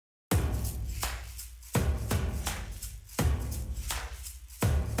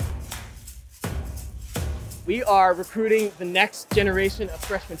We are recruiting the next generation of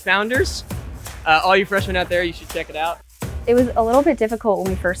freshman founders. All you freshmen out there, you should check it out. It was a little bit difficult when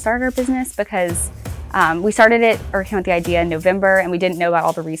we first started our business because we started it, or came with the idea in November, and we didn't know about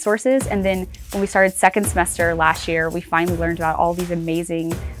all the resources. And then when we started second semester last year, we finally learned about all these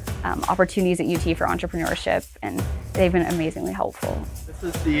amazing opportunities at UT for entrepreneurship, and they've been amazingly helpful.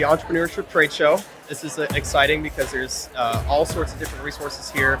 This is the Entrepreneurship Trade Show. This is exciting because there's all sorts of different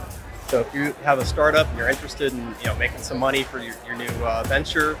resources here. So if you have a startup and you're interested in making some money for your new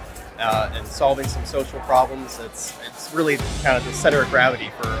venture and solving some social problems, it's really kind of the center of gravity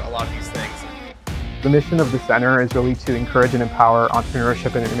for a lot of these things. The mission of the center is really to encourage and empower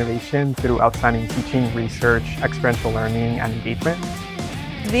entrepreneurship and innovation through outstanding teaching, research, experiential learning, and engagement.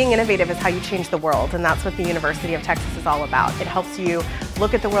 Being innovative is how you change the world, and that's what the University of Texas is all about. It helps you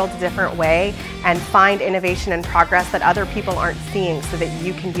look at the world a different way and find innovation and progress that other people aren't seeing so that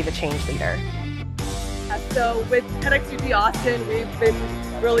you can be the change leader. So with TEDx UT Austin, we've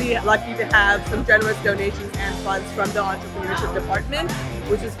been really lucky to have some generous donations and funds from the entrepreneurship department,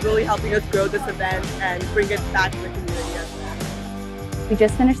 which is really helping us grow this event and bring it back to the community as well. We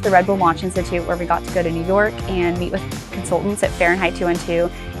just finished the Red Bull Launch Institute, where we got to go to New York and meet with consultants at Fahrenheit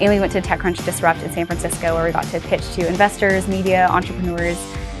 212, and we went to TechCrunch Disrupt in San Francisco, where we got to pitch to investors, media, entrepreneurs,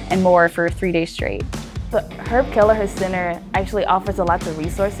 and more for 3 days straight. The Herb Kelleher Center actually offers a lot of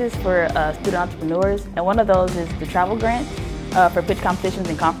resources for student entrepreneurs, and one of those is the travel grant for pitch competitions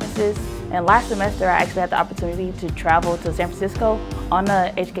and conferences. And last semester, I actually had the opportunity to travel to San Francisco on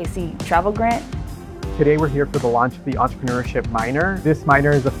a HKEC travel grant. Today we're here for the launch of the Entrepreneurship Minor. This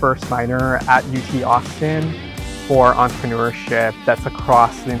minor is the first minor at UT Austin for entrepreneurship that's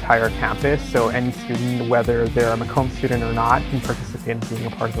across the entire campus. So any student, whether they're a Macomb student or not, can participate in being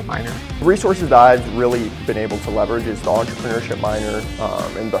a part of the minor. The resources that I've really been able to leverage is the Entrepreneurship Minor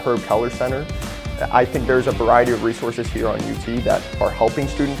and the Herb Kelleher Center. I think there's a variety of resources here on UT that are helping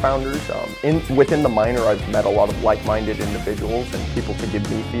student founders. Within the minor, I've met a lot of like-minded individuals and people to give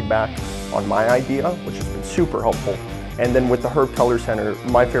me feedback on my idea, which has been super helpful. And then with the Herb Kelleher Center,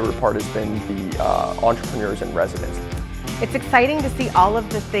 my favorite part has been the entrepreneurs in residence. It's exciting to see all of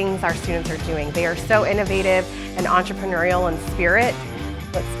the things our students are doing. They are so innovative and entrepreneurial in spirit.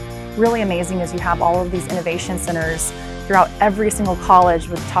 What's really amazing is you have all of these innovation centers throughout every single college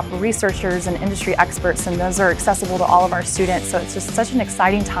with top researchers and industry experts, and those are accessible to all of our students. So it's just such an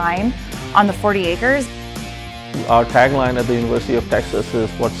exciting time on the 40 acres. Our tagline at the University of Texas is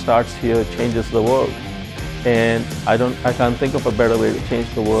 "What starts here changes the world." And I can't think of a better way to change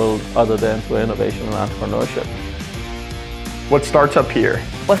the world other than through innovation and entrepreneurship. What starts up here?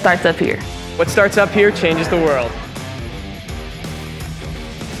 What starts up here? What starts up here changes the world.